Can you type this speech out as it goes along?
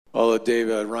Well, Dave,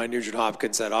 Ryan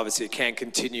Nugent-Hopkins said obviously it can't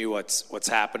continue what's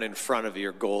happened in front of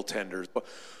your goaltenders. But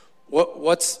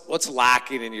what's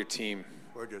lacking in your team?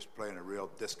 We're just playing a real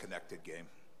disconnected game.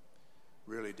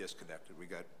 Really disconnected. We're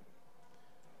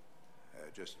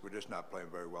just not playing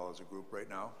very well as a group right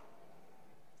now.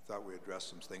 Thought we addressed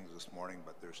some things this morning,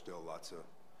 but there's still lots of.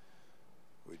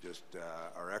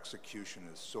 Our execution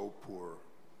is so poor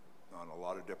on a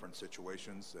lot of different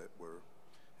situations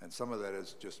and some of that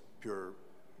is just pure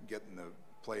getting the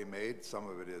play made. Some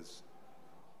of it is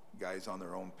guys on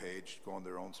their own page, going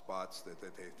their own spots that they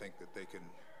think that they can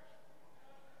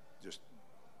just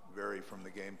vary from the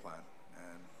game plan.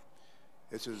 And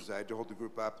I told the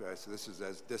group after, I said, this is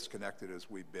as disconnected as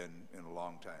we've been in a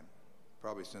long time,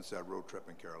 probably since that road trip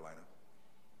in Carolina.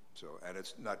 So, and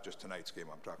it's not just tonight's game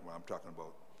I'm talking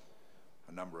about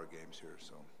a number of games here.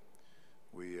 So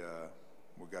we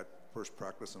got first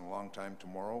practice in a long time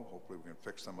tomorrow. Hopefully we can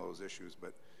fix some of those issues,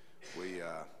 but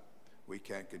we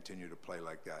can't continue to play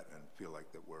like that and feel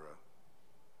like that we're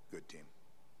a good team.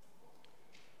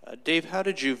 Dave, how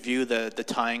did you view the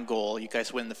tying goal? You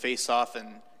guys win the face-off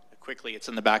and quickly it's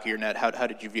in the back of your net. How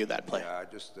did you view that play? Yeah,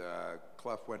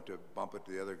 Clough went to bump it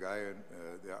to the other guy, and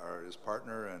his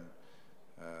partner, and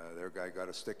their guy got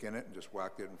a stick in it and just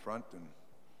whacked it in front, and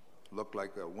looked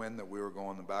like a win that we were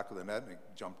going in the back of the net, and it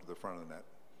jumped to the front of the net.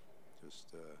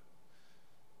 Just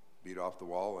beat off the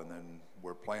wall, and then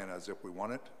we're playing as if we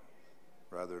won it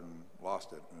rather than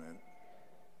lost it. And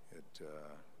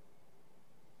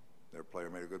their player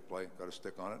made a good play, got a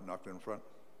stick on it, and knocked it in front.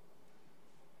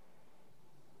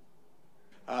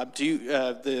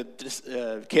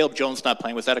 Caleb Jones not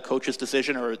playing, was that a coach's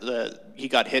decision, or he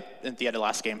got hit at the end of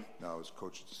last game? No, it was a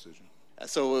coach's decision.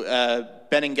 So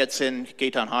Benning gets in,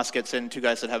 Gaetan Haas gets in, two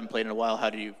guys that haven't played in a while. How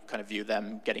do you kind of view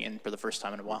them getting in for the first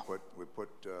time in a while? We put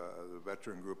the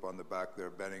veteran group on the back there.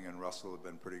 Benning and Russell have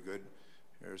been pretty good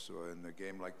here. So in a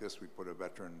game like this, we put a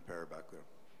veteran pair back there.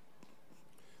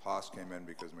 Haas came in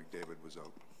because McDavid was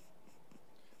out.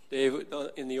 Dave,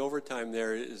 in the overtime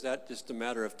there, is that just a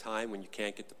matter of time when you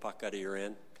can't get the puck out of your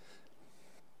end?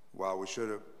 Well,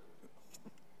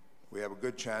 we have a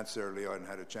good chance there. Leon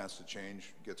had a chance to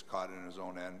change, gets caught in his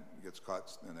own end,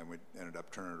 and then we ended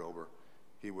up turning it over.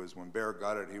 When Bear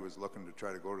got it, he was looking to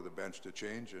try to go to the bench to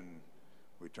change, and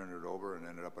we turned it over and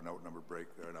ended up an outnumbered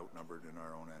break there and outnumbered in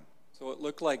our own end. So it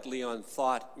looked like Leon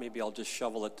thought maybe I'll just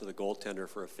shovel it to the goaltender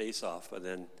for a face-off, but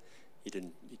then he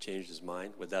didn't. He changed his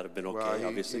mind. Would that have been okay? Well,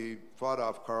 obviously, he fought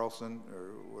off Carlson,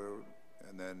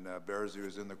 and then Berzi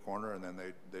was in the corner, and then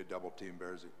they double-teamed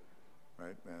Berzi,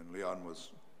 right? And Leon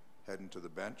was heading to the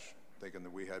bench, thinking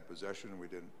that we had possession, and we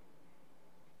didn't.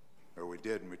 Or we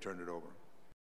did, and we turned it over.